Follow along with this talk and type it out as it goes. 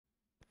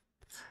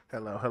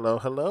Hello, hello,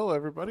 hello,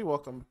 everybody.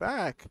 Welcome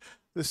back.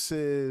 This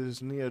is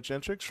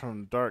Neogentrix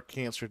from Dark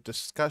Cancer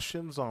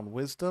Discussions on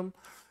Wisdom.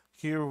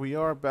 Here we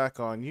are back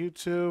on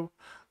YouTube.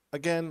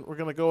 Again, we're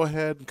going to go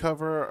ahead and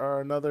cover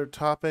another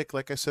topic.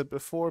 Like I said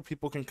before,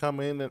 people can come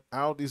in and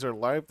out. These are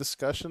live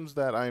discussions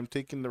that I am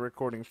taking the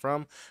recording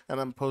from and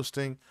I'm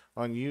posting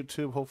on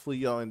YouTube. Hopefully,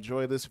 y'all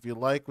enjoy this. If you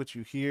like what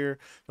you hear,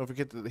 don't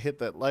forget to hit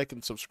that like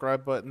and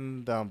subscribe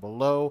button down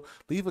below.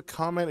 Leave a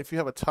comment if you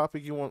have a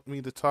topic you want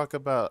me to talk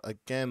about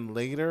again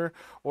later,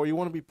 or you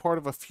want to be part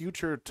of a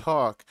future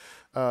talk.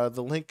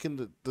 The link in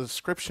the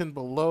description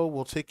below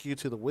will take you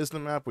to the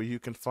Wisdom app where you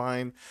can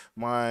find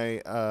my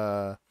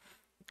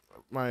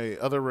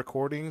other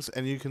recordings,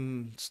 and you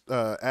can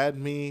add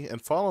me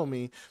and follow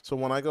me. So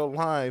when I go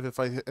live, if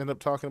I end up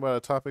talking about a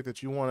topic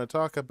that you want to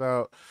talk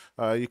about,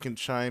 you can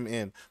chime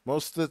in.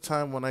 Most of the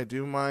time when I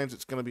do mines,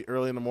 it's going to be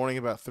early in the morning,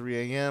 about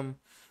 3 a.m.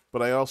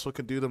 But I also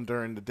could do them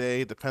during the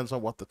day. Depends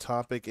on what the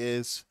topic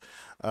is.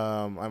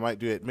 I might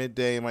do it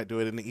midday. I might do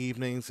it in the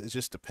evenings. It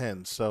just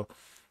depends. So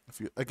if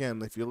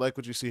you like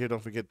what you see here,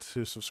 don't forget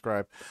to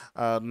subscribe.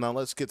 Now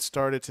let's get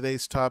started.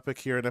 Today's topic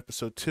here in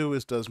episode 2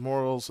 is: does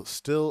morals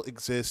still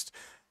exist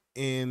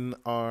in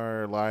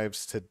our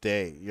lives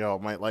today? Y'all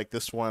might like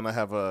this one. I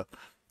have a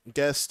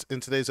guest in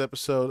today's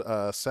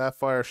episode,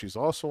 Sapphire. She's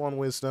also on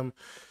Wisdom,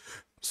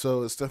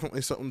 so it's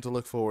definitely something to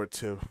look forward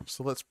to.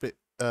 So let's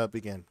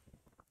begin.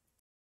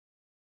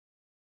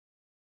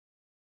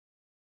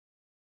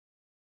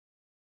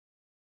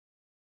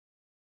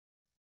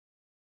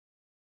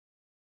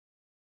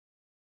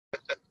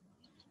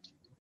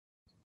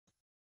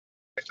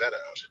 Check that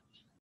out.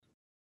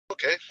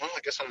 Okay, well, I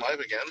guess I'm live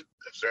again.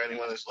 If there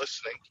anyone is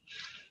listening,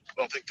 I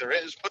don't think there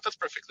is, but that's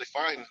perfectly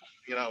fine.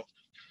 You know,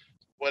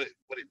 what it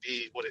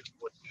be, what it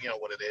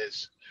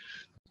is.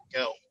 You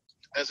know,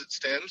 as it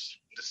stands,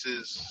 this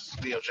is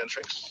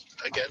Neogentrix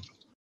again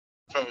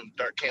from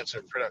Dark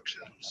Cancer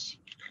Productions,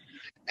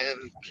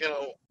 and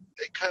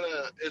it kind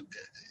of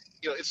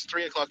it's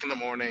 3 o'clock in the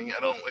morning. I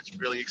don't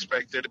really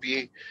expect there to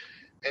be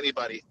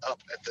anybody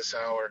up at this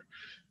hour.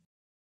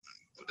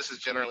 This is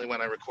generally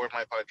when I record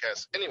my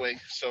podcast anyway,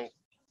 so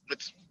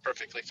it's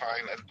perfectly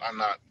fine. I'm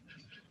not,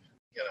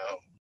 you know,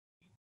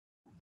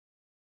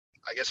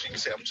 I guess you can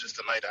say I'm just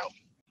a night out.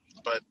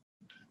 But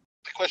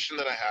the question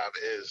that I have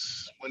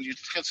is, when you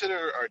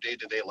consider our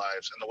day-to-day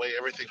lives and the way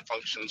everything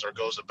functions or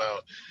goes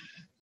about,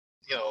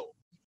 you know,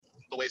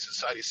 the way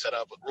society's set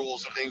up with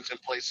rules and things in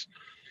place,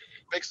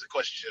 begs the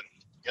question,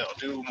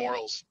 do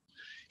morals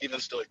even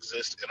still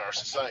exist in our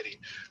society?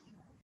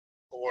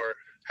 Or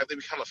have they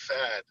become a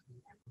fad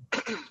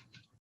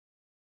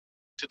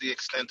to the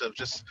extent of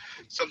just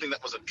something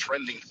that was a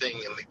trending thing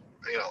in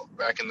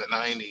back in the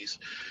 90s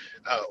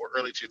or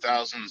early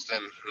 2000s,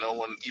 then no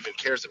one even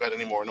cares about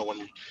anymore. No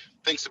one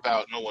thinks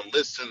about, no one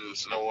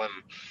listens, no one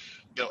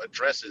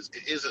addresses.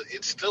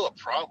 It's still a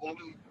problem.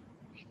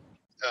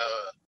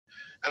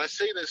 And I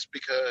say this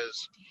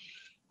because,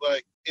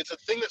 like, it's a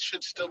thing that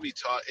should still be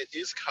taught. It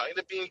is kind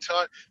of being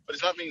taught, but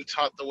it's not being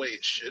taught the way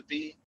it should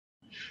be.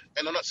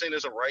 And I'm not saying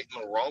there's a right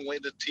and a wrong way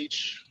to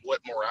teach what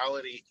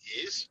morality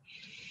is.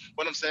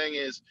 What I'm saying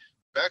is,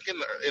 back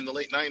in the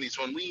late 90s,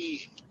 when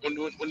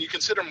you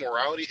consider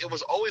morality, it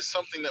was always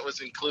something that was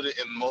included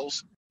in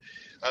most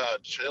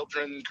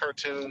children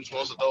cartoons,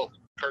 most adult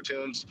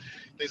cartoons,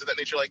 things of that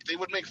nature. Like, they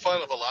would make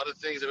fun of a lot of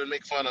things. They would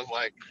make fun of,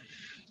 like,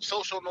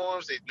 social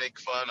norms. They'd make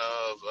fun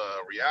of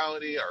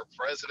reality, our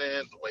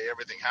president, the way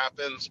everything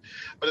happens.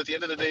 But at the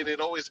end of the day, they'd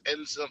always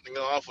end something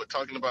off with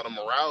talking about a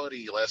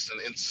morality lesson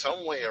in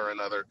some way or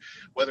another,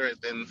 whether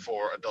it been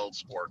for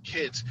adults or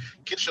kids.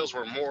 Kid shows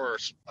were more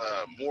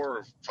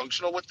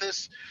functional with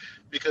this,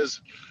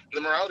 because the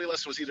morality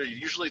lesson was either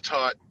usually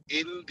taught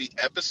in the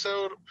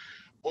episode,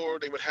 or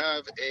they would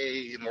have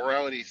a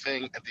morality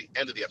thing at the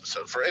end of the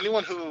episode. For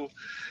anyone who,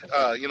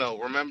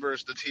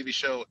 remembers the TV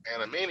show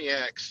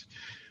Animaniacs,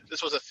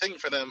 this was a thing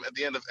for them at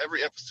the end of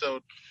every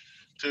episode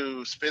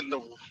to spin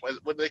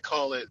what do they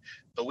call it,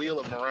 the wheel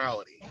of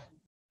morality.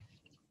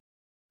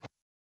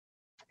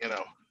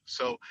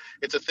 So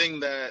it's a thing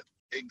that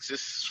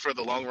exists for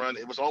the long run.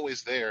 It was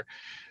always there.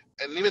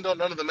 And even though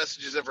none of the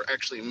messages ever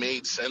actually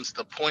made sense,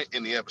 the point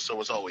in the episode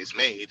was always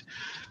made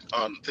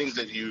on things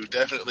that you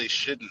definitely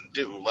shouldn't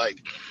do. Like,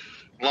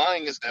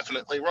 lying is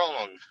definitely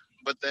wrong.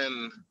 But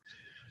then,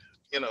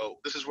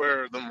 this is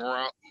where the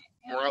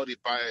morality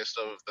bias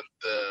of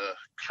the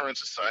current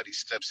society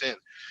steps in.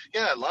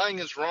 Yeah, lying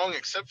is wrong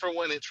except for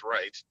when it's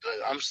right.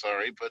 I'm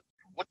sorry, but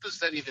what does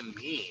that even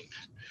mean?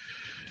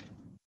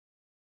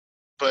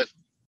 But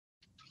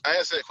I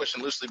ask that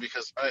question loosely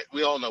because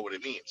we all know what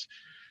it means.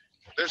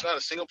 There's not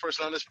a single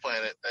person on this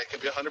planet that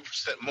can be 100%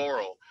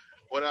 moral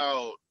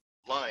without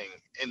lying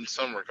in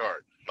some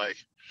regard. Like,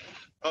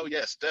 oh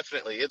yes,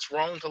 definitely, it's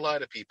wrong to lie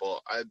to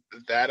people.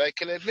 That I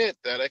can admit,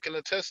 that I can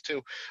attest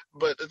to.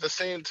 But at the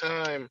same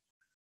time,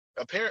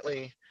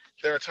 apparently,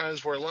 there are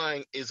times where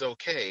lying is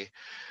okay.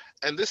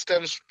 And this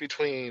stems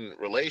between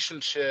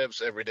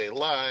relationships, everyday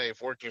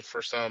life, working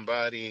for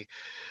somebody,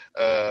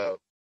 uh,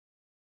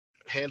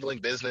 handling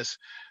business.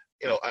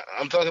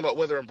 I'm talking about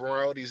whether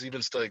immoralities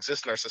even still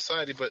exist in our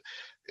society. But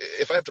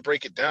if I have to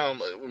break it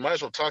down, we might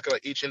as well talk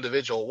about each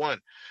individual one,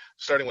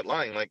 starting with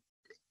lying. Like,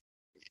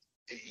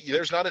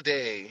 there's not a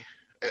day,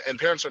 and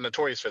parents are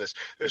notorious for this.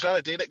 There's not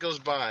a day that goes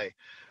by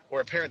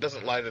where a parent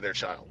doesn't lie to their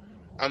child.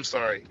 I'm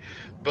sorry,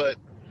 but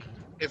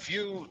if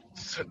you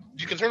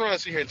can turn around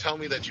and sit here and tell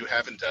me that you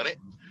haven't done it,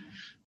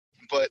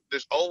 but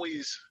there's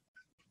always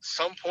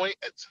something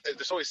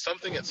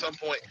at some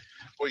point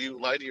where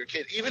you lie to your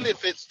kid, even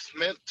if it's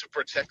meant to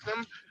protect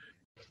them,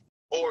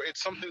 or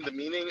it's something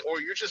demeaning,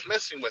 or you're just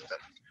messing with them.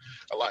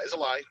 A lie is a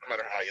lie, no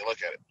matter how you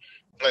look at it.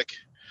 Like,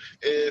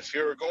 if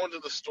you're going to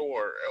the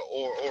store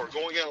or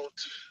going out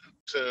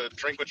to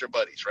drink with your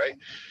buddies, right?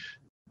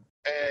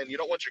 And you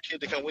don't want your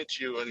kid to come with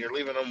you, and you're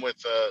leaving them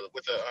with a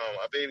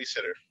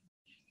babysitter.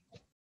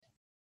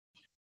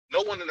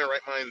 No one in their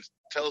right mind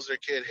tells their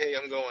kid, "Hey,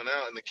 I'm going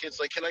out," and the kid's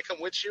like, "Can I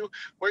come with you?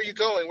 Where are you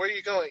going? Where are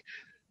you going?"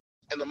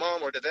 And the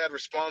mom or the dad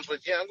responds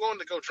with, "Yeah, I'm going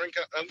to go drink.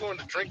 I'm going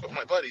to drink with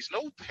my buddies."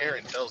 No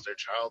parent tells their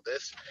child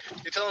this.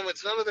 They tell them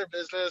it's none of their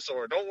business,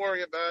 or don't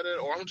worry about it,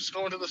 or I'm just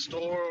going to the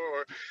store,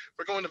 or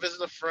we're going to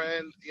visit a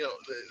friend.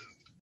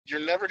 You're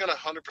never going to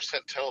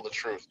 100% tell the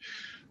truth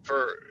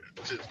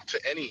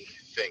to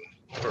anything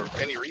for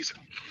any reason.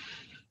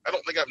 I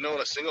don't think I've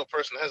known a single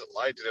person that hasn't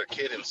lied to their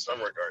kid in some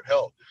regard.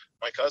 Hell,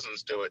 my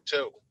cousins do it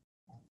too.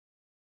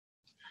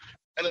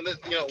 And then,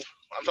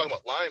 I'm talking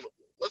about lying. But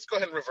let's go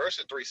ahead and reverse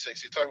it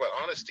 360. Talk about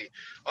honesty.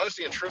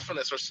 Honesty and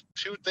truthfulness are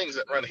two things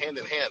that run hand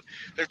in hand.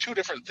 They're two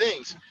different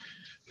things,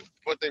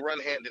 but they run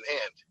hand in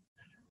hand.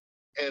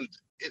 And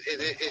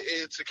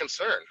it's a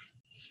concern.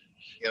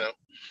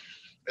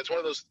 It's one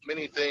of those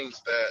many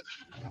things that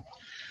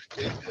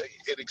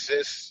it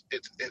exists.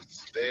 It's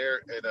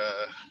there.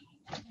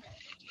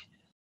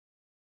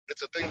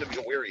 It's a thing to be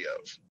wary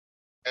of.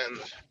 And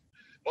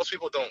most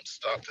people don't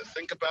stop to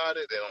think about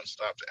it. They don't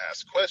stop to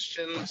ask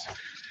questions.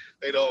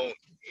 They don't,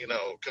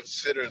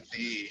 consider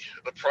the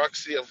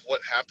proxy of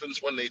what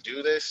happens when they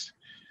do this.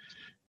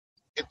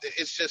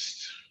 It's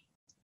just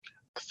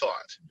a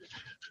thought.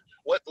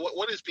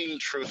 What is being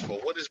truthful?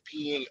 What is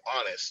being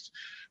honest?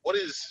 What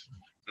is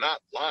not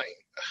lying,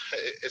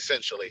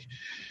 essentially?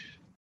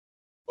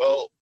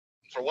 Well,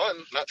 for one,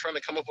 not trying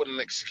to come up with an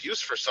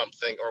excuse for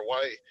something or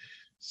why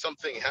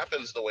something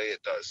happens the way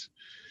it does.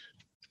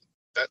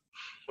 That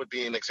would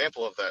be an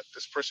example of that.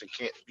 This person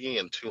can't be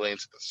in two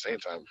lanes at the same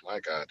time. My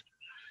God.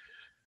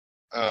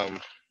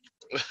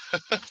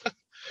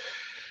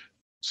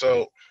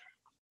 So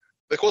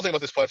the cool thing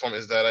about this platform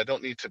is that I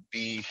don't need to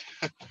be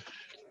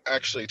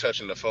actually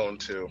touching the phone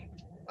to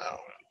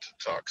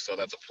talk. So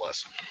that's a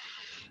plus.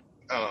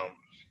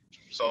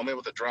 So I'm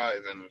able to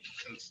drive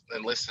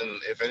and listen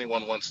if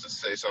anyone wants to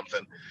say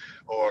something,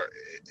 or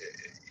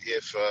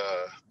if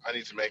I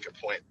need to make a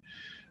point.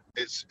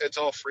 It's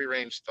all free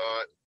range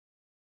thought,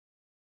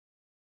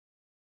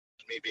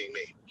 me being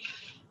me,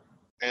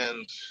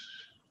 and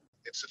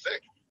it's a thing.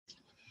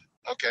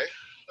 Okay,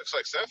 looks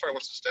like Sapphire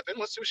wants to step in.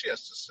 Let's see what she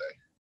has to say.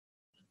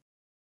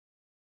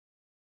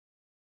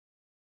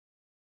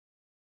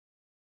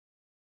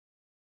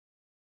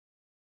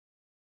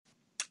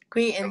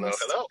 Hello, Greetings,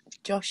 hello.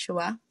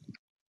 Joshua.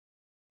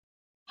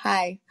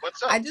 Hi.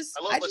 What's up? I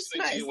love I just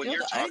listening to you noticed when you're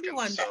you're the only talking.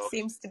 one that So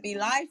seems to be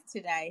live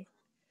today.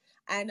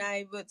 And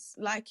I was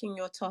liking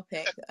your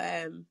topic,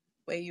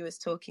 where you was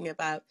talking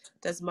about,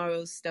 does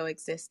morals still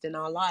exist in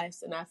our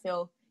lives? And I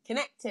feel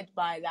connected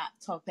by that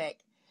topic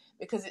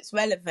because it's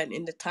relevant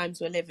in the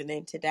times we're living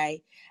in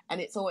today.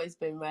 And it's always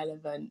been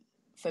relevant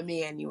for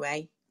me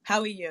anyway.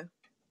 How are you?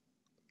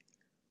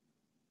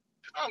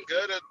 I'm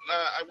good.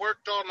 I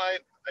worked all night.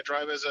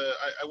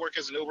 I work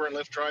as an Uber and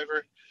Lyft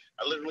driver.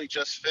 I literally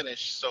just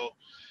finished, so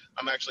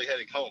I'm actually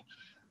heading home.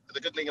 The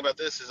good thing about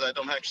this is I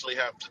don't actually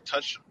have to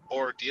touch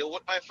or deal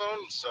with my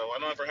phone, so I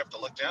don't ever have to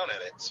look down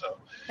at it. So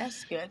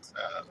That's good.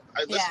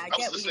 I Yeah, I was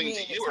get what you listening to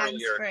mean. you It's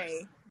earlier.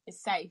 hands-free.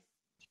 It's safe.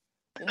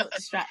 You're not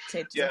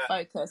distracted. Yeah, You're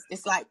focused.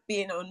 It's like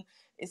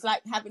it's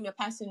like having a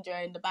passenger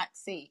in the back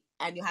seat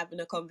and you're having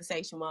a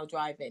conversation while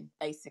driving,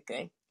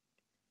 basically.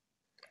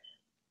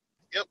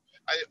 yep.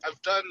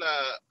 I've done.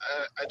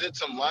 I did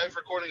some live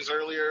recordings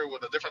earlier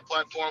with a different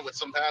platform with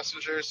some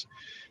passengers.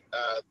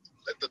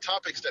 The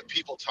topics that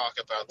people talk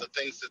about, the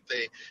things that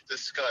they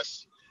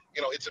discuss.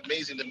 It's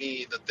amazing to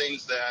me the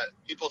things that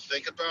people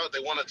think about, they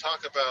want to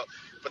talk about,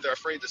 but they're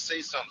afraid to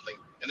say something.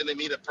 And then they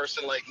meet a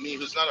person like me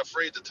who's not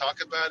afraid to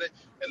talk about it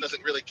and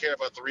doesn't really care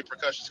about the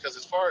repercussions. Because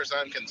as far as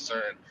I'm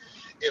concerned,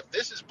 if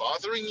this is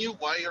bothering you,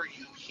 why are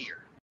you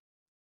here?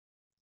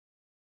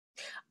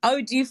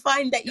 Oh, do you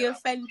find that you Yeah.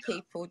 offend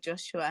people,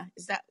 Joshua?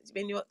 Is that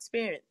been your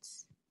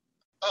experience?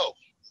 Oh,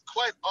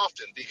 quite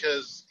often,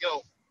 because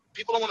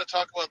people don't want to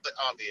talk about the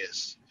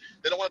obvious.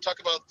 They don't want to talk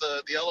about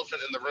the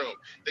elephant in the room.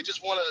 They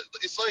just want to.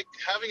 It's like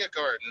having a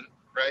garden,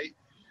 right?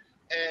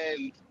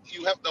 And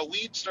you have the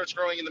weed starts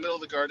growing in the middle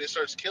of the garden. It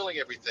starts killing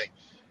everything.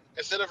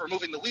 Instead of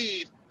removing the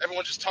weed,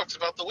 everyone just talks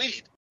about the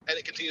weed, and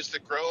it continues to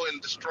grow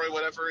and destroy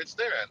whatever it's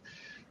there at.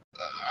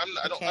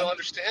 I don't Okay.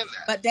 understand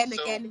that. But then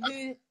So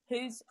again,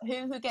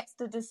 who gets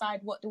to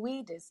decide what the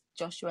weed is,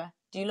 Joshua?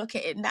 Do you look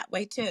at it in that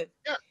way too?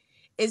 yeah,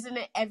 Isn't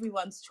it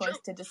everyone's true. choice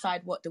to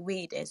decide what the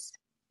weed is?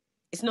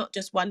 It's not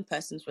just one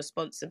person's Yeah,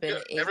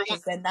 responsibility, everyone.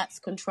 because then that's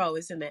control,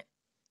 isn't it?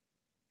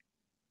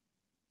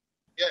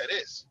 Yeah, it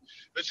is.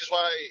 Which is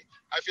why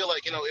I feel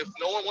like, if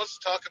no one wants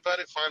to talk about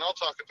it, fine, I'll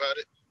talk about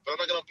it. But I'm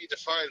not going to be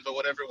defined by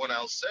what everyone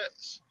else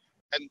says.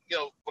 And,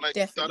 when I thought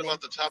Definitely.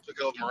 about the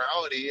topic of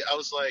morality, I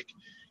was like,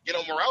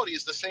 morality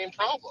is the same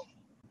problem.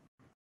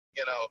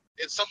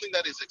 It's something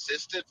that has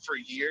existed for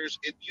years.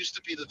 It used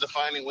to be the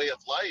defining way of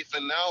life.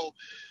 And now,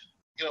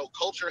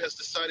 culture has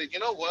decided, you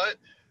know what?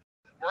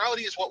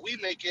 Morality is what we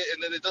make it,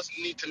 and then it doesn't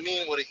need to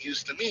mean what it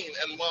used to mean.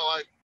 And while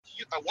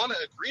I want to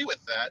agree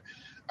with that,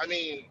 I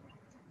mean,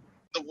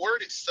 the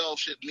word itself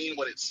should mean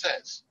what it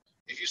says.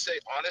 If you say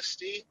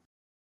honesty,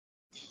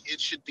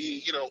 it should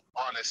be,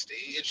 honesty.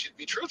 It should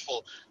be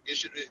truthful. It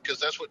should, because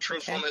that's what Okay.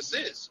 truthfulness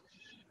is.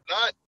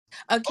 Not,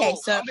 Okay, oh,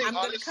 so I'm being I'm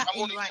going to honest. cut I'm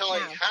in only right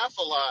telling now. half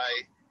a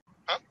lie.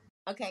 Huh?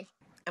 Okay,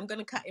 I'm going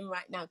to cut in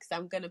right now because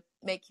I'm going to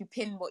make you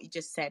pin what you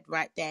just said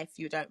right there, if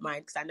you don't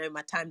mind, because I know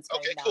my time's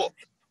Okay, going down. cool.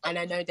 And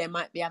I know there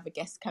might be other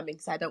guests coming,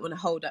 so I don't want to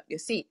hold up your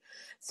seat.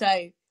 So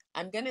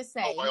I'm going to Oh,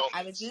 say by all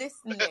I was means.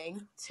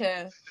 listening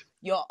to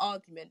your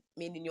argument,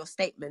 meaning your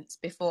statements,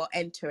 before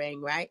entering,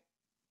 right?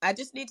 I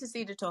just need to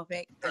see the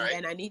topic, and Right.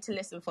 then I need to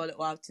listen for a little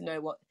while to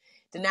know what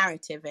the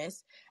narrative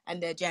is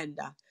and the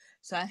agenda.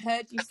 So I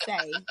heard you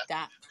say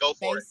that Go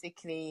for it.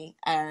 basically,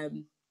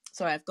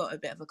 sorry, I've got a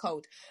bit of a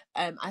cold.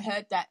 I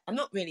heard that, I'm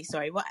not really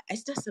sorry. What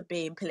it's just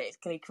being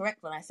politically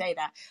correct when I say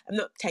that. I'm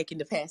not taking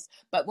the piss.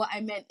 But what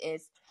I meant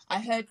is, I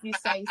heard you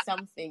say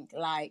something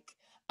like,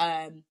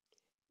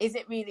 is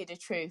it really the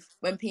truth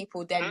when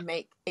people Mhm. then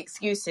make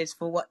excuses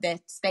for what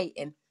they're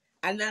stating?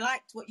 And I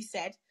liked what you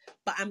said,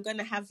 but I'm going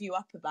to have you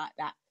up about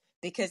that,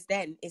 because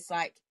then it's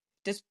like,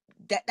 just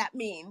that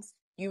means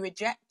you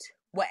reject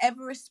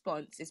whatever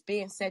response is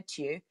being said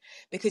to you,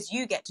 because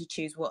you get to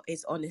choose what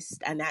is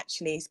honest and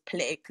actually is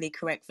politically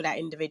correct for that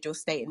individual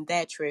stating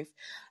their truth.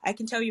 I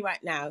can tell you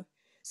right now,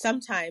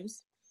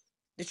 sometimes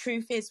the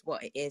truth is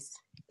what it is.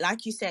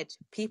 Like you said,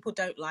 people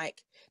don't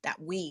like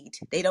that weed.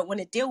 They don't want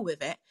to deal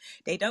with it.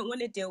 They don't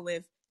want to deal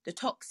with the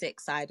toxic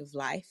side of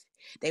life.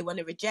 They want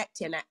to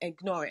reject it and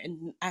ignore it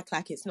and act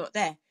like it's not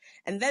there.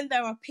 And then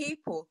there are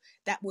people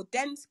that will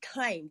then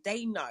claim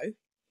they know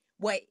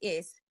what it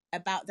is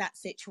about that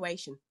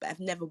situation, but have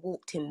never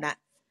walked in that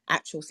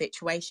actual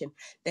situation.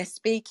 They're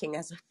speaking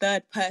as a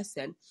third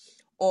person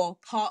or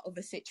part of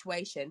a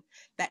situation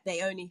that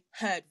they only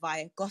heard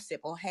via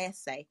gossip or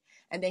hearsay,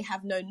 and they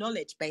have no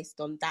knowledge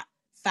based on that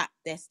fact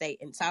they're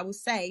stating. So I will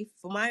say,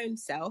 for my own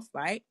self,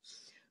 right,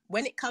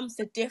 when it comes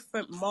to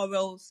different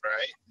morals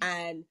Right.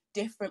 and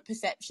different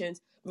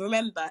perceptions,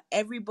 remember,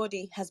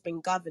 everybody has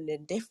been governed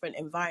in different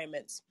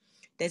environments.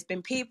 There's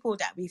been people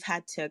that we've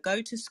had to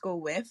go to school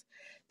with.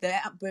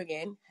 Their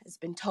upbringing has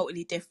been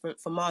totally different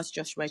from ours,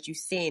 Joshua, as you've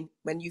seen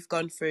when you've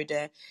gone through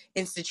the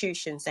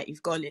institutions that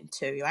you've gone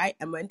into, right?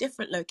 And we're in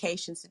different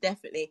locations, so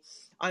definitely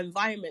our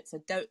environments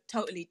are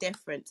totally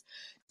different,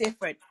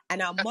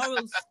 and our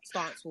morals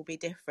stance will be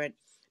different.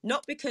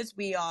 Not because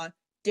we are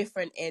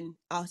different in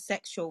our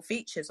sexual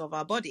features of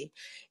our body,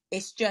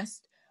 it's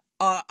just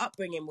our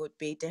upbringing would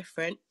be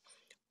different.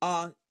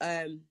 Our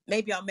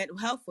maybe our mental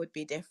health would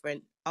be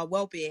different. Our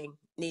well-being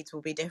needs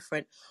will be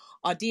different.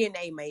 Our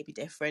DNA may be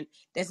different.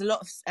 There's a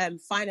lot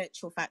of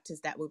financial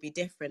factors that will be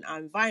different. Our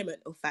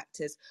environmental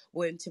factors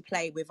will into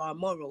play with our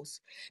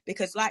morals,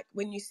 because like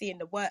when you see in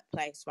the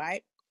workplace,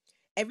 right,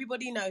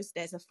 everybody knows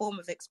there's a form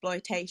of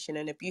exploitation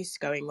and abuse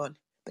going on,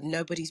 but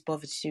nobody's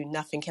bothered to do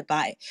nothing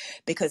about it,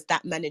 because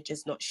that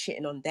manager's not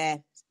shitting on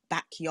their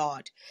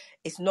backyard.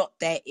 It's not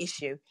their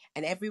issue.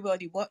 And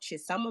everybody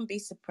watches someone be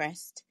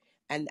suppressed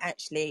and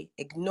actually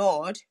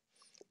ignored,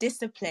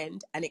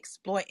 disciplined and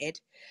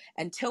exploited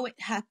until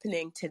it's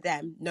happening to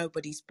them.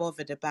 Nobody's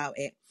bothered about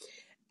it.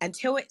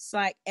 Until it's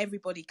like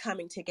everybody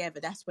coming together,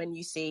 that's when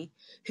you see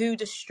who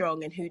the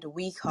strong and who the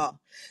weak are.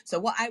 So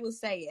what I will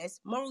say is,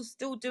 morals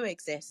still do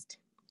exist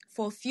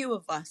for a few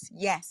of us,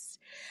 yes.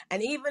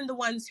 And even the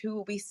ones who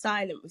will be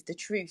silent with the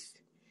truth,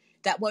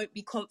 that won't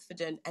be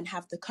confident and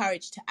have the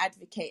courage to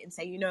advocate and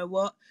say, you know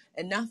what,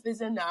 enough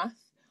is enough.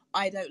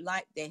 I don't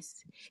like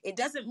this. It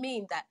doesn't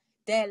mean that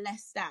they're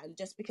less than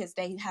just because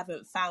they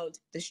haven't found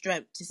the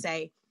strength to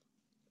say,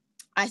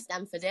 I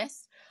stand for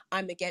this,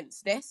 I'm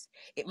against this.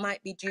 It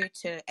might be due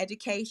to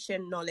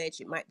education,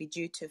 knowledge, it might be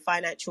due to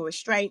financial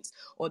restraints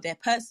or their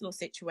personal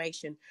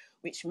situation,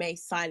 which may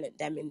silence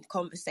them in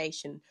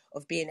conversation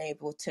of being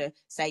able to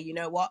say, you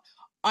know what,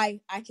 I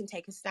can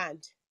take a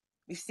stand.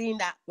 We've seen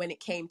that when it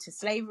came to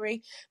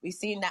slavery. We've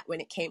seen that when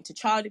it came to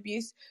child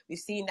abuse. We've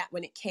seen that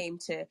when it came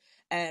to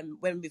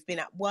when we've been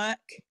at work.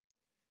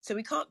 So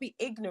we can't be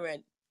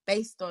ignorant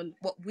based on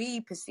what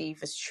we perceive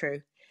as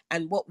true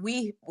and what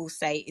we will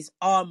say is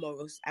our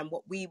morals and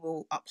what we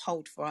will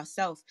uphold for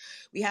ourselves.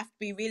 We have to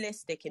be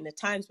realistic in the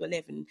times we're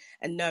living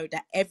and know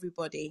that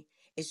everybody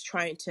is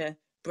trying to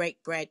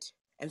break bread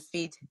and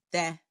feed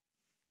their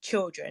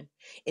children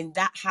in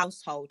that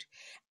household.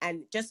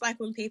 And just like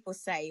when people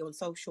say on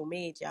social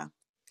media,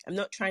 I'm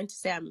not trying to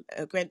say I'm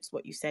against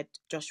what you said,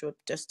 Joshua,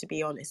 just to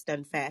be honest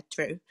and fair,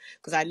 true,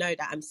 because I know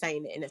that I'm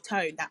saying it in a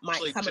tone that might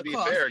Actually, come to be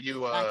across fair, you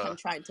like I'm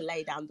trying to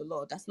lay down the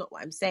law. That's not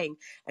what I'm saying.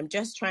 I'm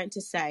just trying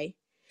to say,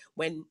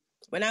 when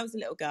I was a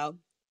little girl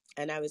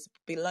and I was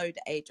below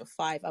the age of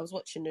 5, I was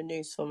watching the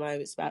news from I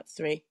was about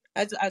 3.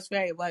 I was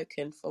very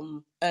awoken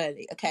from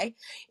early, okay,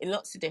 in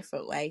lots of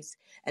different ways.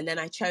 And then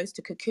I chose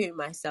to cocoon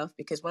myself,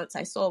 because once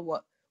I saw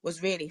what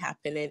was really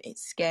happening, it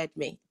scared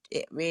me.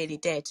 It really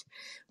did.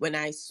 When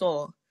I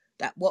saw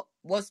that what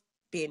was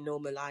being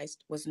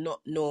normalized was not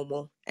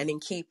normal and in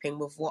keeping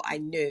with what I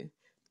knew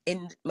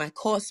in my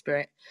core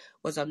spirit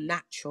was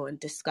unnatural and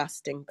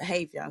disgusting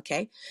behavior.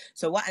 Okay,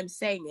 so what I'm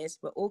saying is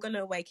we're all going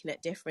to awaken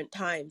at different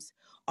times.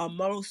 Our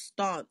moral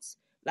stance,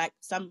 like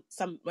some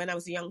when I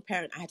was a young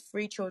parent, I had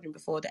 3 children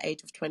before the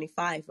age of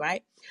 25,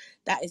 right?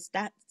 That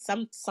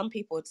some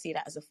people would see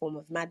that as a form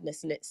of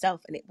madness in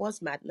itself, and it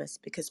was madness,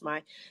 because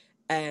my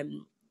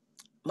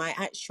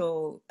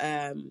actual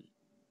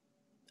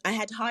I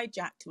had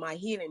hijacked my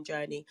healing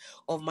journey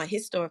of my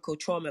historical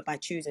trauma by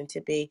choosing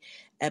to be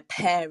a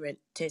parent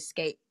to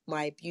escape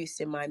my abuse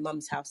in my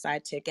mum's house. I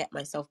had to get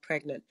myself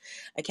pregnant.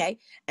 Okay.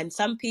 And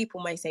some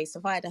people may say,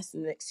 Sophia, that's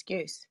an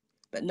excuse.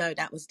 But no,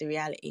 that was the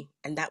reality,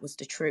 and that was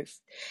the truth.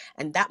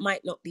 And that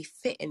might not be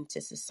fitting to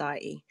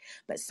society,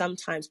 but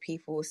sometimes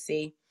people will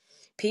see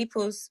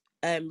people's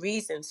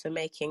reasons for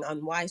making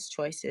unwise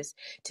choices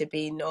to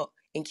be not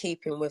in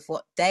keeping with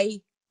what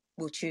they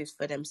will choose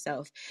for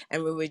themselves,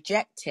 and will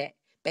reject it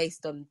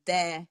based on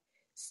their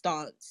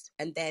stance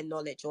and their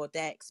knowledge or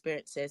their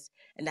experiences.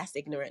 And that's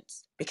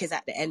ignorance, because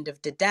at the end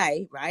of the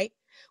day, right,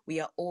 we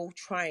are all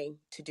trying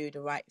to do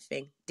the right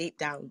thing. Deep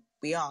down,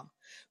 we are.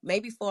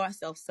 Maybe for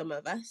ourselves, some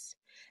of us,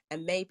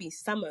 and maybe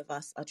some of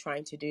us are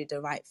trying to do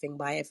the right thing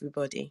by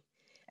everybody,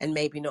 and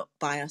maybe not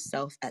by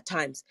ourselves at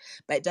times.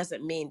 But it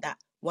doesn't mean that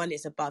one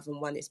is above and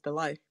one is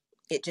below.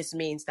 It just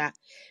means that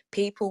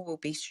people will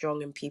be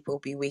strong and people will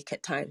be weak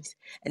at times,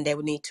 and they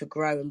will need to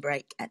grow and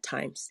break at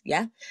times.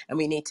 Yeah. And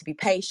we need to be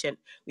patient.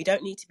 We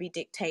don't need to be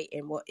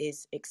dictating what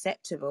is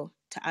acceptable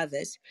to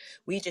others.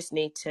 We just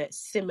need to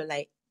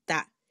assimilate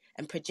that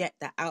and project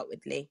that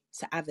outwardly,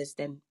 so others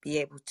then be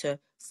able to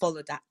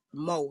follow that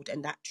mold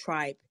and that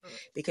tribe.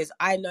 Because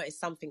I noticed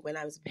something when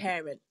I was a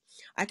parent.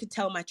 I could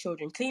tell my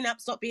children, clean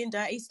up, stop being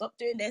dirty, stop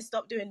doing this,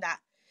 stop doing that.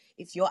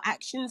 If your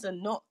actions are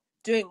not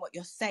doing what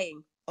you're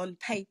saying on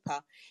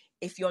paper,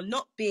 if you're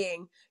not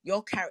being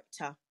your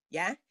character,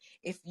 yeah,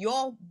 if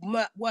your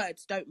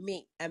words don't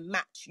meet and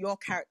match your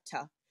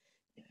character,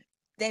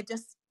 they're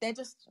just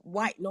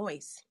white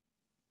noise.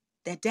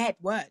 They're dead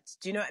words.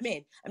 Do you know what I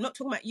mean? I'm not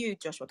talking about you,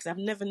 Joshua, because I've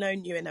never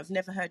known you and I've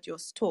never heard your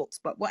talks.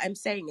 But what I'm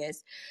saying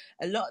is,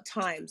 a lot of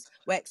times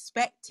we're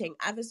expecting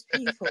other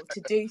people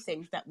to do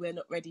things that we're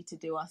not ready to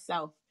do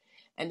ourselves.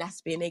 And that's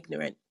being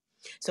ignorant.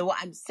 So what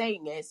I'm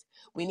saying is,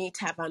 we need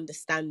to have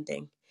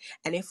understanding.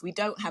 And if we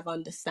don't have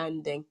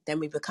understanding, then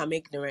we become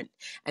ignorant.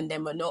 And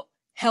then we're not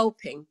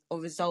helping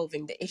or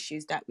resolving the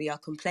issues that we are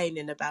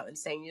complaining about and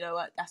saying, you know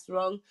what, that's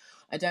wrong.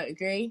 I don't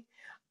agree.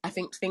 I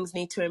think things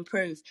need to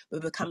improve. We're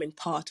becoming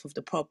part of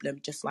the problem,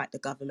 just like the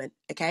government.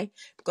 Okay?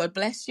 God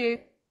bless you.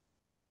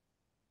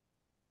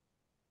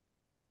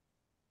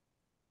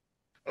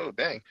 Oh,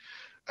 dang.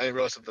 I didn't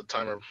realize that the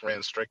timer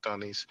ran strict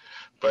on these.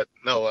 But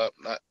no,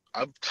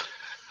 I'm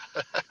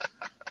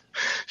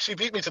she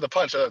beat me to the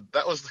punch.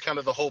 That was kind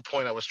of the whole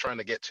point I was trying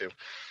to get to.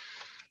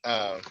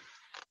 Uh,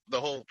 the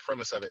whole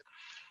premise of it.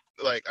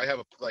 Like I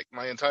have like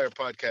my entire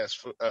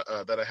podcast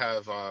that I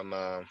have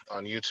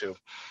on YouTube.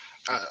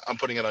 I'm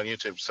putting it on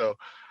YouTube. So,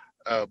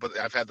 but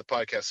I've had the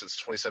podcast since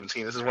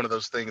 2017. This is one of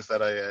those things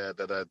that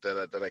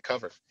I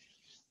cover.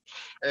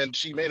 And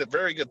she made a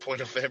very good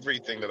point of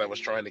everything that I was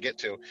trying to get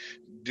to.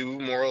 Do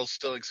morals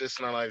still exist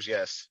in our lives?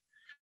 Yes.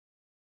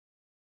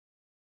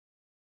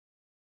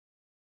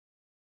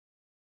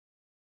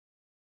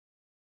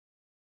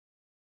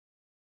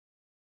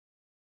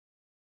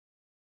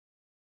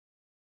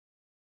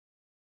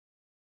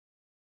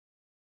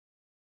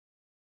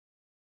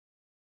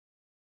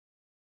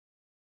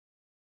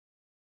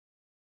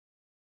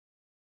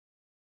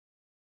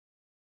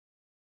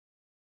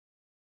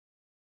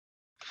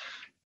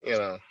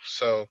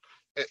 So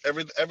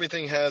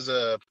everything has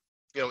a,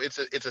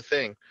 it's a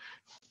thing.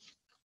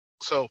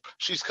 So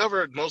she's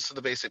covered most of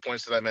the basic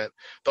points that I meant.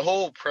 The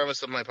whole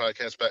premise of my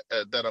podcast,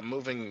 that I'm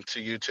moving to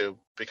YouTube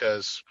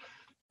because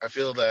I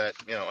feel that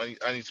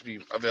I need to be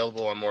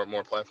available on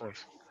more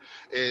platforms,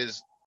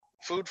 is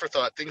food for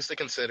thought, things to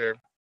consider,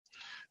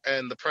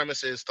 and the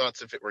premise is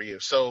thoughts if it were you.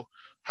 So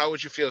how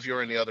would you feel if you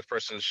were in the other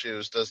person's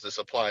shoes? Does this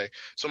apply?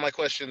 So my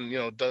question,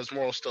 does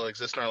morals still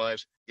exist in our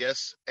lives?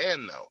 Yes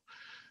and no.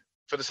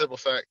 For the simple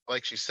fact,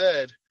 like she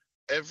said,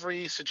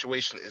 every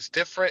situation is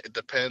different. It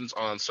depends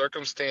on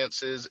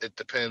circumstances. It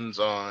depends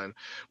on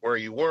where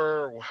you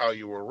were, how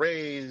you were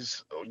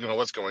raised,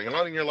 what's going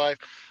on in your life.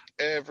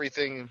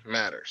 Everything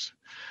matters.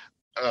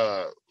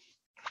 Uh,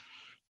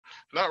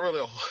 Not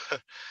really.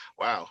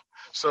 Wow.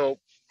 So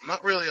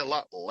not really a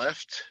lot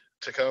left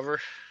to cover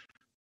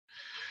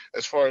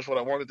as far as what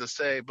I wanted to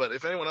say. But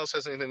if anyone else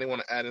has anything they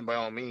want to add in, by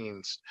all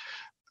means.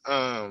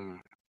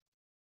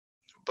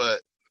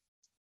 But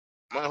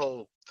my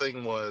whole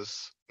thing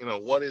was,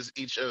 what is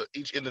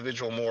each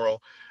individual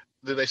moral?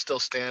 Do they still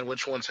stand?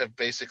 Which ones have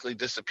basically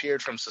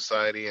disappeared from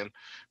society, and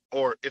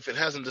or if it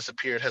hasn't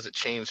disappeared, has it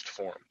changed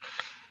form?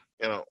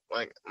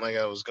 Like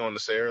I was going to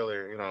say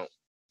earlier,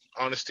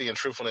 honesty and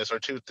truthfulness are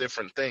two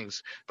different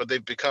things, but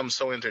they've become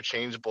so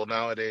interchangeable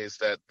nowadays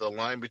that the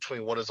line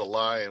between what is a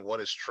lie and what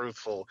is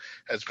truthful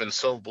has been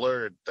so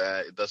blurred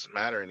that it doesn't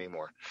matter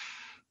anymore.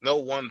 No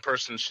one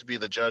person should be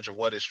the judge of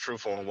what is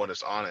truthful and what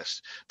is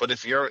honest. But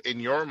if you're in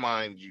your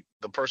mind,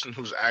 the person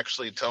who's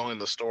actually telling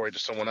the story to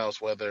someone else,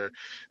 whether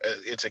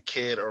it's a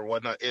kid or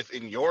whatnot, if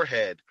in your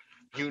head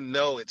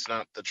it's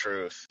not the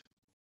truth,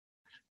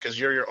 because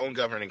you're your own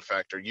governing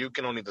factor. You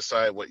can only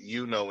decide what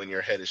you know in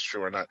your head is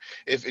true or not.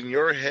 If in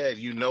your head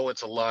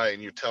it's a lie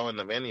and you're telling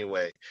them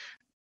anyway,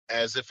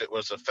 as if it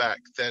was a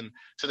fact, then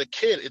to the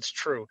kid it's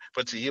true,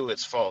 but to you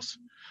it's false.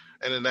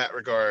 And in that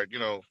regard,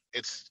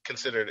 it's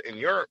considered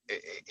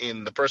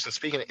in the person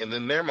speaking it, and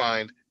in their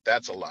mind,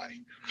 that's a lie,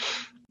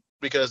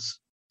 because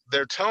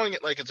they're telling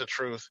it like it's a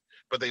truth,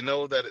 but they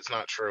know that it's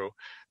not true,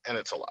 and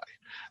it's a lie.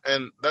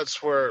 And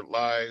that's where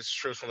lies,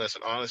 truthfulness,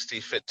 and honesty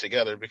fit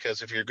together,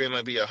 because if you're going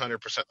to be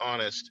 100%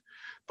 honest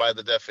by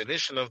the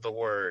definition of the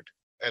word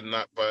and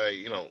not by,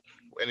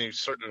 any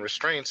certain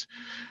restraints,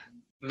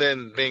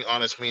 then being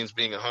honest means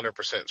being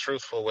 100%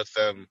 truthful with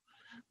them,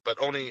 but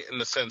only in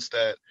the sense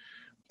that,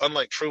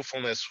 unlike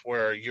truthfulness,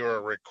 where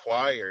you're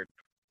required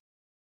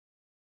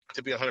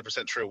to be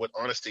 100% true, with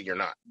honesty, you're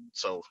not.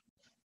 So,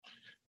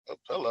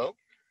 hello.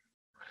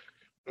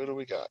 Who do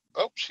we got?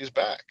 Oh, she's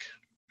back.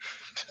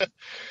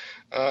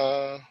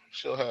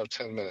 She'll have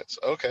 10 minutes.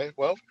 Okay,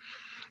 well,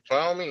 by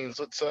all means,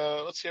 let's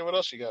hear what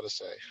else you got to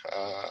say.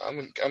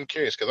 I'm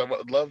curious, because I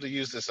would love to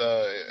use this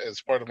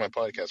as part of my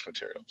podcast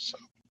material. So,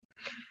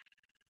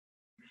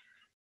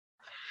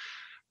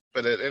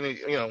 but at any,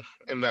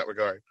 in that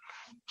regard.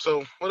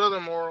 So, what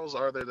other morals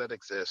are there that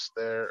exist?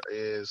 There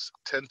is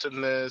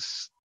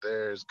attentiveness.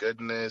 There's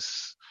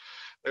goodness.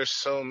 There's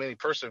so many.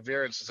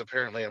 Perseverance is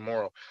apparently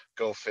immoral.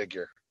 Go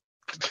figure.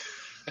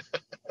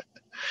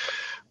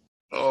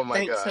 Oh my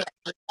Thanks for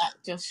God. that,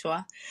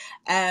 Joshua.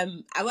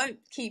 I won't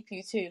keep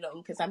you too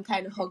long because I'm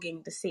kind of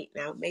hogging the seat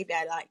now. Maybe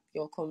I like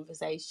your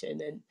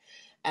conversation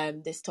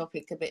and this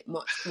topic a bit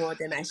much more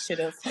than I should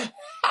have.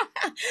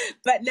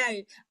 But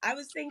no, I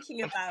was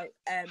thinking about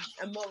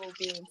a moral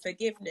being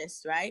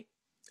forgiveness, right?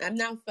 I'm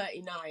now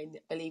 39,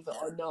 believe it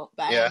or not,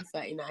 but I Yeah. am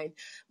 39.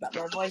 But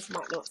my voice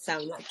might not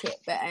sound like it,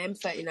 but I am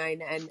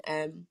 39.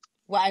 And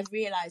what I've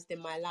realised in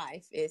my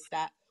life is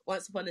that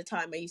once upon a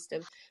time I used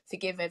to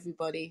forgive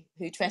everybody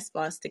who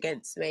trespassed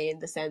against me, in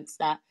the sense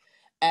that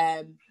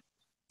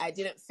I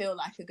didn't feel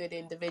like a good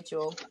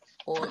individual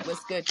or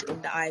was good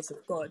in the eyes of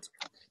God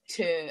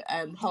to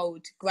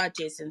hold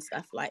grudges and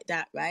stuff like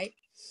that, right?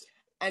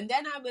 And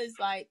then I was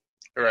like,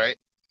 Right.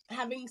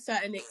 having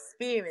certain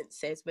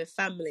experiences with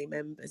family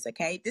members.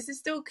 Okay, this is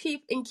still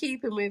in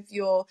keeping with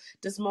your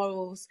does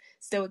morals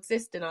still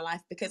exist in our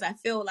life, because I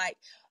feel like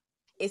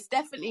it's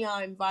definitely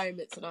our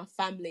environments and our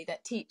family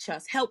that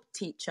help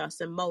teach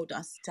us and mold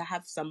us to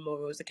have some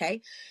morals.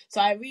 Okay,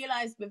 so I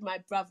realized with my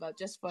brother,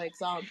 just for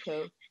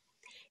example,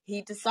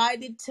 he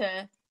decided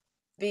to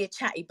be a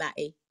chatty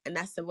batty, and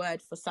that's the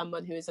word for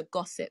someone who is a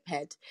gossip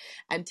head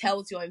and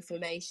tells your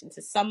information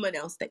to someone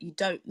else that you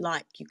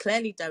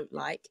clearly don't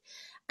like,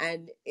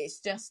 and it's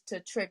just to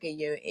trigger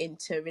you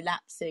into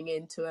relapsing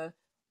into a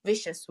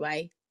vicious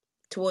way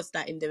towards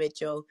that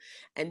individual,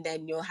 and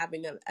then you're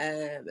having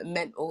a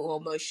mental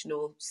or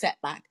emotional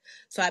setback.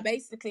 So I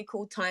basically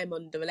called time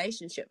on the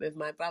relationship with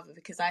my brother,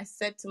 because I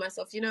said to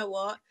myself, you know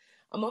what,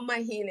 I'm on my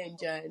healing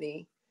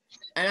journey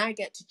and I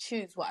get to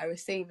choose what I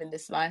receive in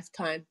this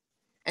lifetime.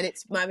 And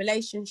it's my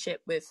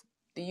relationship with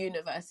the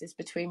universe is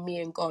between me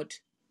and God,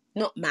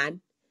 not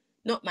man,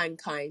 not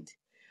mankind.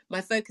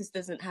 My focus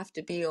doesn't have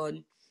to be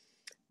on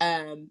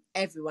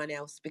everyone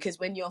else, because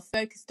when you're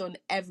focused on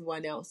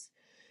everyone else,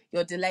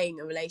 you're delaying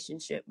a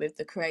relationship with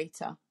the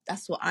creator.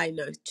 That's what I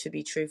know to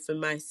be true for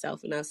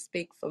myself, and I'll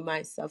speak for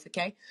myself.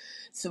 Okay,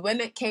 so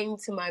when it came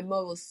to my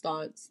moral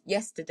stance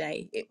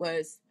yesterday, it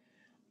was,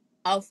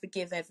 I'll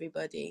forgive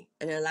everybody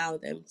and allow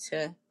them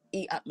to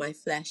eat up my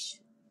flesh,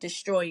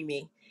 destroy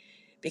me,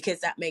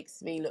 because that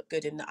makes me look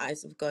good in the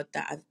eyes of God,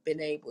 that I've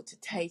been able to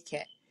take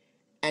it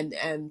and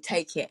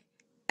take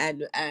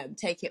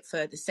it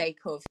for the sake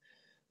of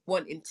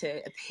wanting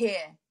to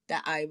appear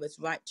that I was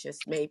righteous,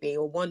 maybe,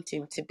 or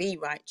wanting to be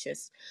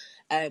righteous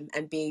and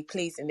be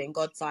pleasing in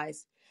God's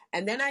eyes.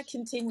 And then I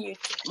continued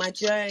my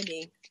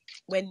journey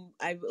when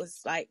I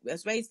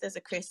was raised as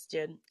a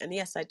Christian, and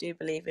yes, I do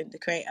believe in the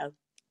Creator.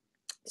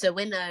 So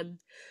when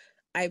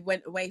I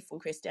went away from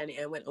Christianity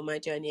and went on my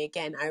journey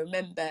again, I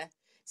remember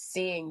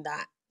seeing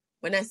that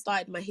when I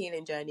started my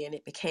healing journey, and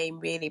it became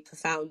really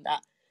profound,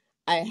 that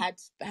I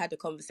had a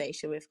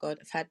conversation with God.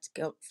 I've had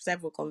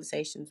several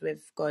conversations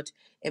with God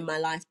in my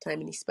lifetime,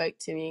 and he spoke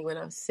to me when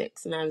I was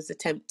 6 and I was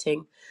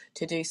attempting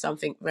to do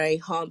something very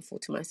harmful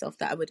to myself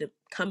that I would have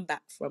come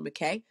back from,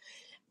 okay?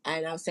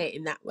 And I'll say it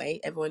in that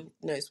way. Everyone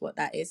knows what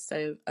that is,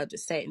 so I'll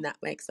just say it in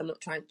that way because I'm not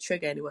trying to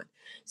trigger anyone.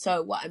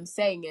 So what I'm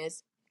saying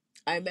is,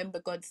 I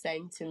remember God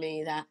saying to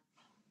me that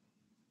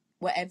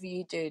whatever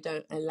you do,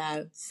 don't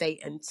allow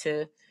Satan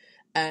to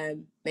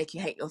make you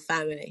hate your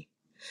family.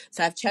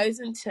 So I've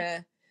chosen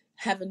to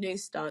have a new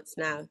stance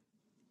now.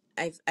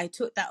 I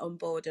took that on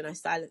board and I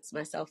silenced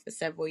myself for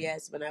several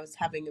years when I was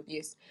having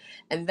abuse.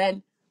 And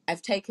then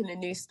I've taken a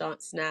new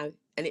stance now.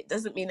 And it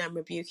doesn't mean I'm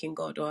rebuking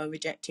God or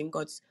rejecting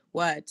God's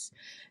words.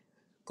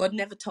 God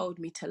never told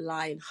me to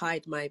lie and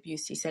hide my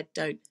abuse. He said,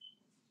 don't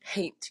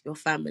hate your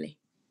family.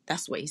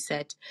 That's what he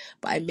said.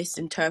 But I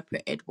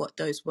misinterpreted what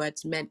those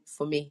words meant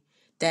for me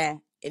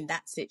there in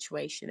that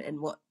situation and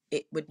what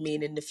it would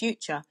mean in the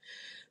future.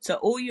 So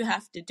all you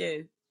have to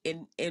do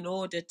in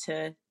order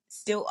to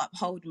still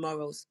uphold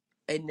morals,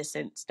 in the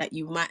sense that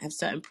you might have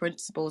certain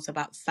principles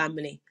about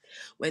family,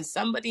 when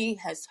somebody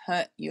has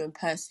hurt you and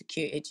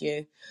persecuted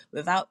you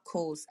without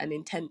cause and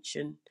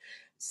intention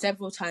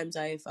several times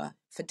over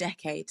for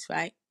decades,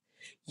 right?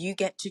 You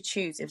get to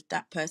choose if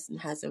that person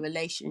has a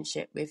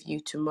relationship with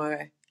you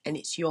tomorrow, and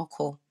it's your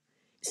call.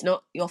 It's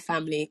not your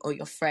family or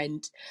your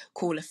friend.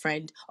 Call a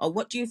friend. Or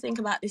what do you think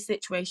about this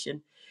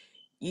situation?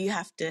 You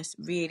have to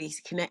really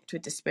connect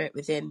with the spirit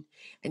within,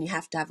 and you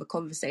have to have a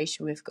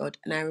conversation with God.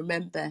 And I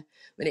remember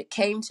when it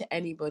came to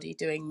anybody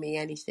doing me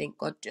anything,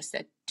 God just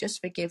said, just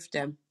forgive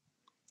them.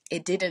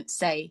 It didn't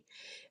say,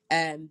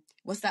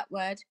 what's that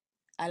word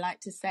I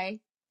like to say?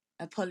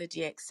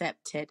 Apology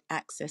accepted,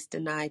 access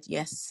denied.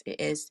 Yes,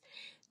 it is.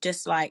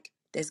 Just like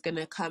there's going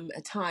to come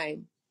a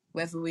time,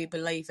 whether we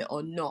believe it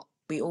or not,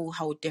 we all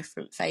hold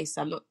different faiths.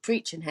 I'm not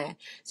preaching here,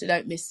 so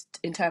don't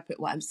misinterpret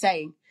what I'm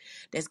saying.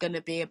 There's going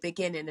to be a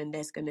beginning and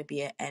there's going to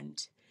be an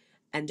end.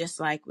 And just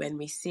like when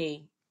we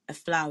see a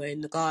flower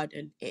in the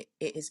garden, it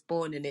is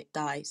born and it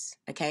dies,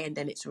 okay? And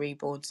then it's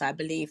reborn. So I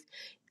believe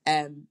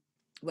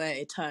we're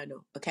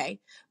eternal, okay?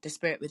 The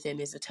spirit within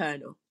is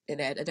eternal.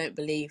 I don't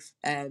believe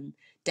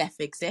death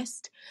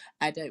exists.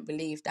 I don't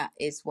believe that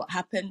is what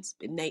happens.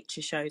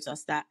 Nature shows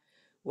us that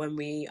when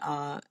we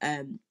are,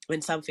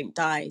 when something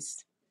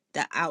dies,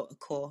 the outer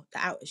core, the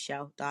outer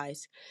shell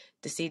dies,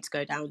 the seeds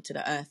go down to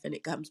the earth and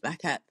it comes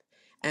back up.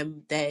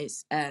 And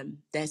there's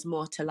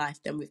more to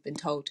life than we've been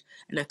told.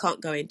 And I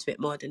can't go into it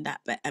more than that,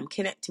 but I'm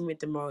connecting with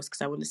the morals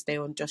because I want to stay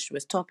on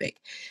Joshua's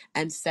topic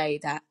and say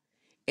that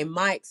in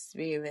my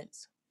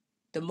experience,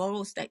 the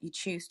morals that you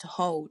choose to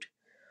hold,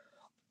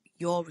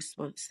 your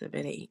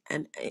responsibility,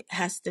 and it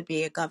has to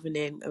be a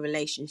governing a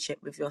relationship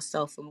with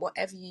yourself and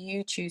whatever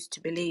you choose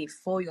to believe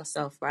for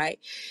yourself, right?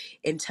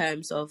 In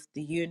terms of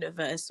the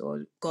universe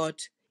or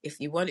God, if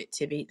you want it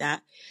to be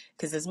that,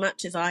 because as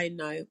much as I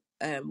know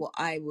what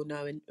I will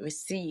know and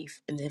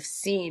receive and have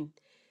seen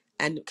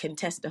and can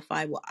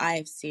testify what I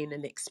have seen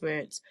and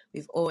experienced,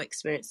 we've all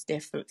experienced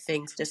different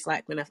things. Just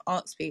like when I've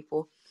asked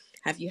people,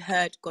 have you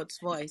heard God's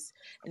voice?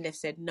 And they've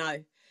said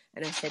no.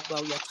 And I said,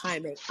 well, your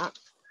time ain't up.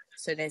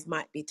 So there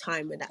might be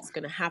time when that's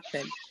going to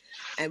happen.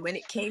 And when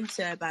it came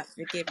to about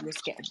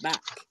forgiveness, getting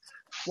back,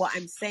 what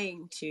I'm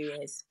saying to you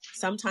is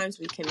sometimes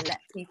we can let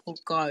people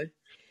go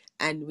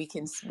and we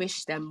can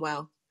wish them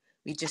well.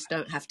 We just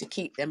don't have to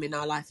keep them in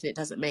our life, and it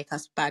doesn't make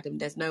us bad. And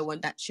there's no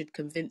one that should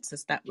convince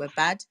us that we're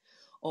bad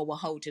or we're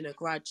holding a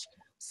grudge.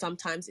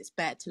 Sometimes it's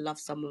better to love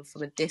someone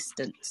from a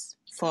distance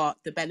for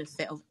the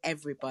benefit of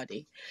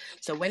everybody.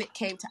 So when it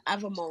came to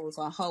other morals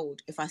I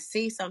hold, if I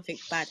see something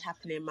bad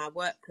happening in my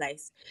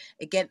workplace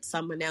against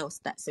someone else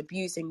that's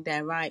abusing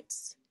their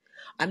rights,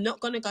 I'm not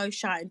going to go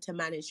shouting to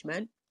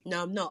management.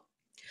 No, I'm not.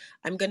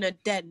 I'm going to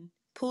then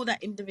pull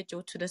that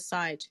individual to the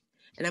side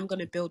and I'm going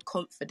to build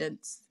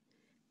confidence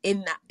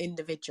in that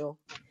individual.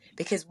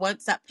 Because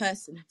once that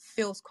person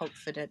feels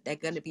confident, they're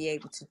going to be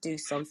able to do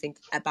something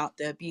about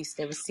the abuse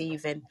they're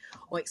receiving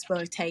or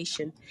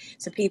exploitation.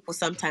 So people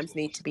sometimes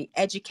need to be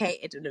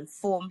educated and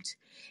informed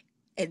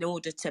in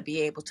order to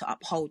be able to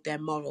uphold their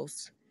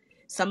morals.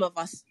 Some of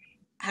us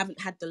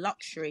haven't had the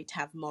luxury to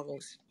have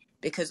morals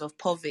because of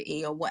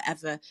poverty or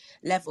whatever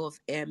level of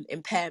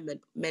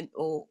impairment,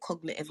 mental,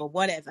 cognitive, or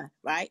whatever,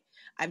 right?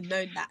 I've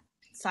known that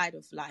side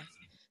of life.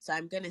 So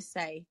I'm going to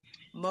say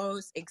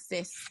morals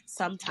exist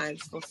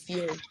sometimes for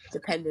few,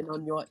 depending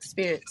on your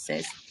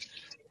experiences.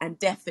 And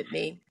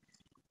definitely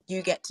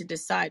you get to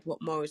decide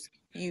what morals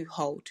you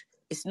hold.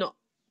 It's not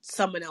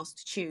someone else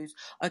to choose.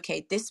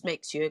 Okay, this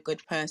makes you a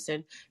good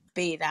person.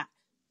 Be that,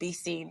 be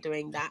seen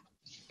doing that.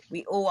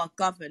 We all are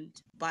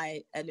governed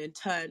by an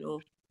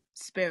internal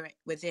spirit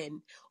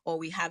within, or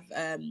we have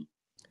a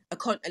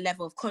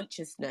level of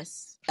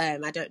consciousness.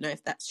 I don't know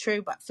if that's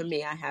true, but for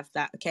me, I have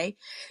that. Okay,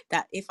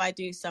 that if I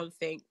do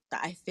something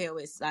that I feel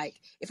is like,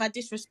 if I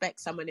disrespect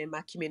someone in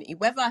my community,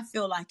 whether I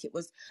feel like it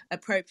was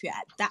appropriate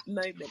at that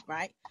moment,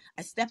 right?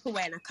 I step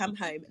away and I come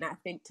home and I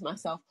think to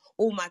myself,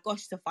 oh my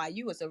gosh, Sophia,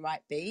 you was a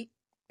right B.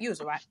 You was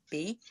a right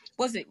B,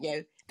 wasn't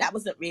you? that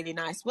wasn't really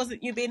nice.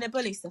 Wasn't you being a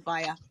bully,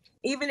 Sophia?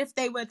 Even if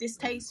they were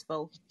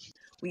distasteful,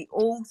 we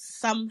all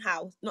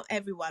somehow, not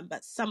everyone,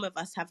 but some of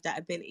us have that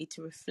ability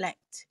to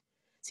reflect.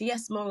 So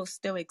yes, morals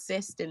still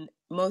exist in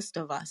most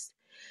of us,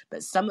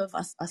 but some of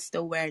us are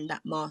still wearing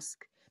that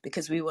mask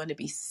because we want to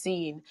be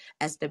seen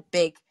as the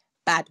big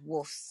bad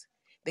wolves,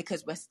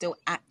 because we're still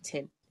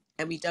acting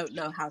and we don't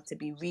know how to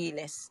be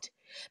realist,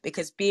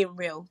 because being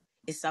real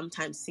is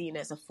sometimes seen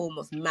as a form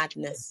of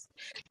madness,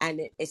 and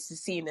it's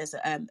seen as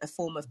a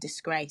form of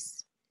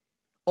disgrace,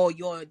 or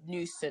your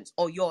nuisance,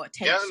 or your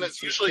Yeah, and attention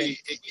it's usually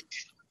seeking.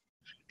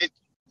 it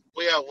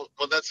well, yeah,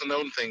 well, that's a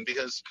known thing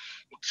because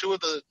two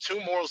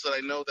morals that I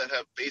know that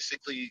have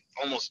basically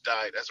almost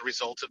died as a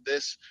result of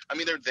this. I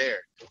mean, they're there,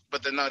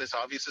 but they're not as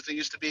obvious as they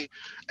used to be,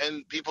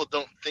 and people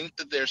don't think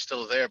that they're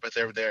still there, but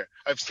they're there.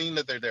 I've seen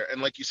that they're there,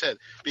 and like you said,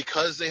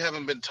 because they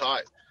haven't been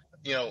taught,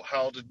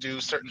 how to do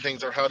certain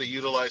things or how to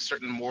utilize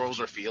certain morals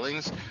or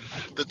feelings.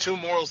 The two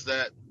morals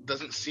that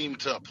doesn't seem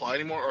to apply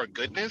anymore are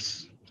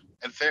goodness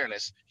and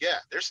fairness. Yeah,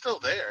 they're still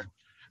there.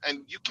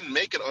 And you can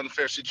make an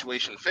unfair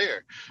situation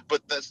fair.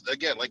 But that's,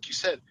 again, like you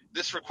said,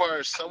 this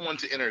requires someone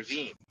to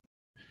intervene.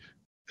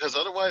 Because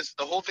otherwise,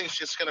 the whole thing's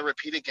just going to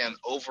repeat again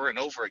over and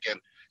over again.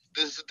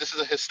 This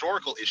is a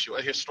historical issue,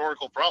 a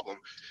historical problem.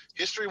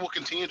 History will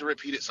continue to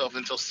repeat itself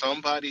until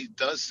somebody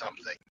does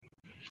something.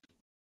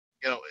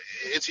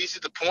 It's easy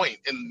to point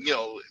and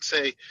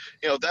say,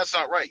 that's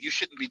not right. You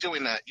shouldn't be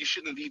doing that. You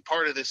shouldn't be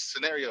part of this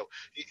scenario.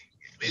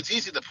 It's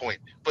easy to point,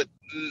 but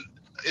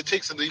it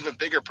takes an even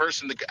bigger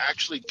person to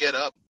actually get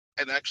up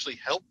and actually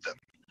help them.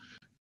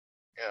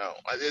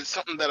 It's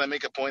something that I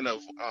make a point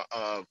of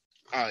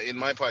in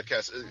my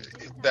podcast,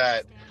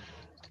 that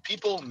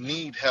people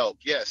need help,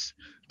 yes,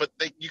 but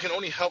you can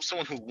only help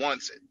someone who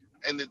wants it,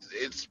 and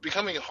it's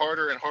becoming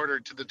harder and harder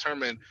to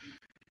determine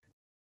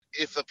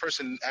if the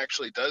person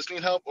actually does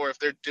need help or if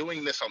they're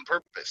doing this on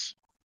purpose,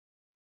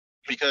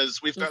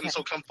 because we've gotten Okay.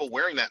 so comfortable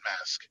wearing that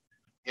mask.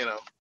 You know,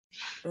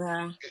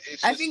 Yeah.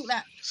 it's I just think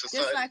that just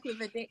society. like with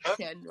Huh?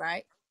 addiction,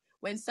 right?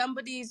 When just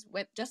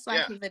Yeah,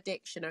 like with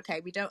addiction, okay,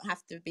 we don't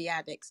have to be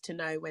addicts to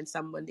know when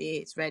somebody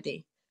is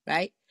ready,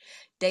 right?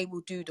 They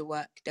will do the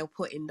work, they'll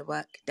put in the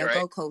work, they'll right,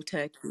 go cold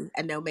turkey,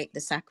 and they'll make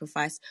the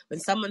sacrifice. When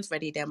someone's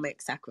ready, they'll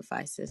make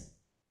sacrifices.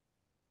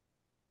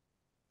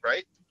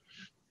 right.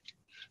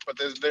 But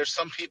there's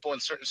some people in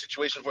certain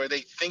situations where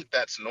they think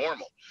that's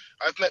normal.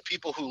 I've met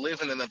people who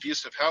live in an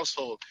abusive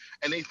household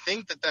and they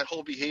think that that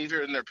whole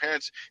behavior in their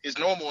parents is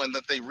normal and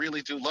that they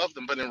really do love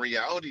them, but in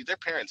reality their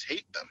parents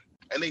hate them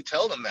and they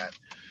tell them that.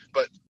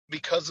 But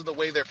because of the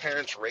way their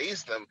parents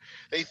raised them,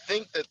 they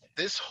think that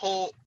this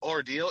whole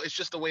ordeal is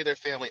just the way their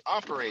family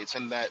operates,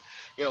 and that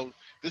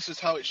this is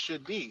how it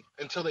should be,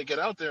 until they get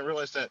out there and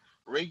realize that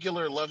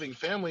regular loving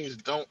families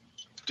don't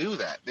do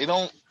that. They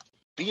don't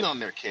beat on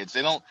their kids.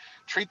 They don't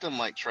treat them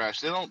like trash.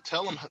 They don't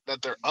tell them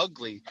that they're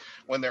ugly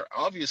when they're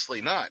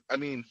obviously not. I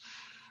mean,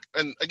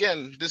 and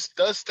again, this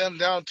does stem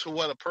down to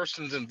what a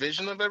person's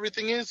envision of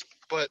everything is,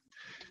 but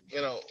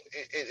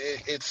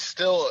it's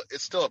still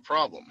a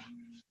problem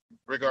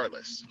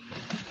regardless.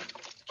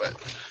 But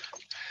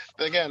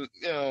again,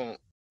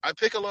 I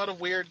pick a lot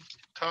of weird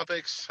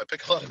topics. I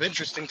pick a lot of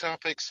interesting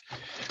topics.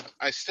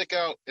 I stick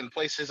out in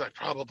places I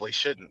probably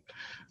shouldn't,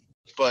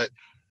 but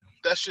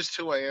that's just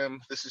who I am.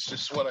 This is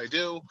just what I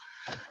do.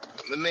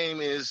 The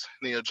name is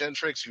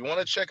Neogentrix. If you want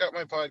to check out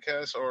my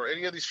podcast or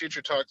any of these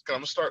future talks, I'm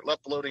going to start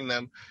uploading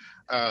them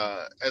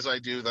as I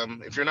do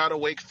them. If you're not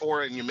awake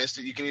for it and you missed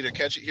it, you can either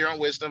catch it here on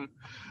Wisdom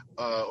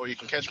or you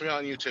can catch me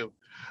on YouTube.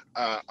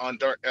 On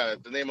Dark,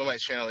 the name of my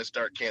channel is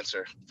Dark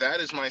Cancer.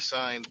 That is my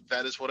sign.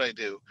 That is what I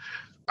do.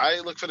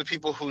 I look for the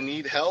people who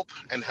need help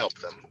and help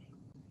them.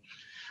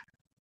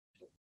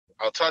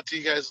 I'll talk to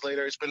you guys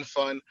later. It's been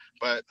fun,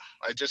 but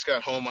I just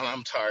got home and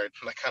I'm tired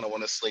and I kind of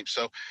want to sleep.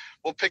 So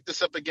we'll pick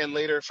this up again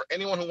later. For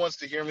anyone who wants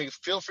to hear me,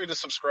 feel free to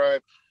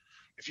subscribe.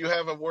 If you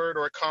have a word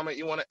or a comment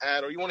you want to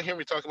add, or you want to hear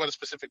me talk about a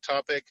specific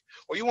topic,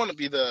 or you want to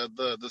be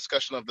the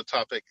discussion of the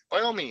topic,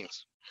 by all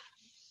means,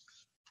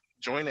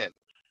 join in.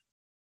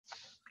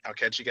 I'll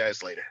catch you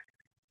guys later.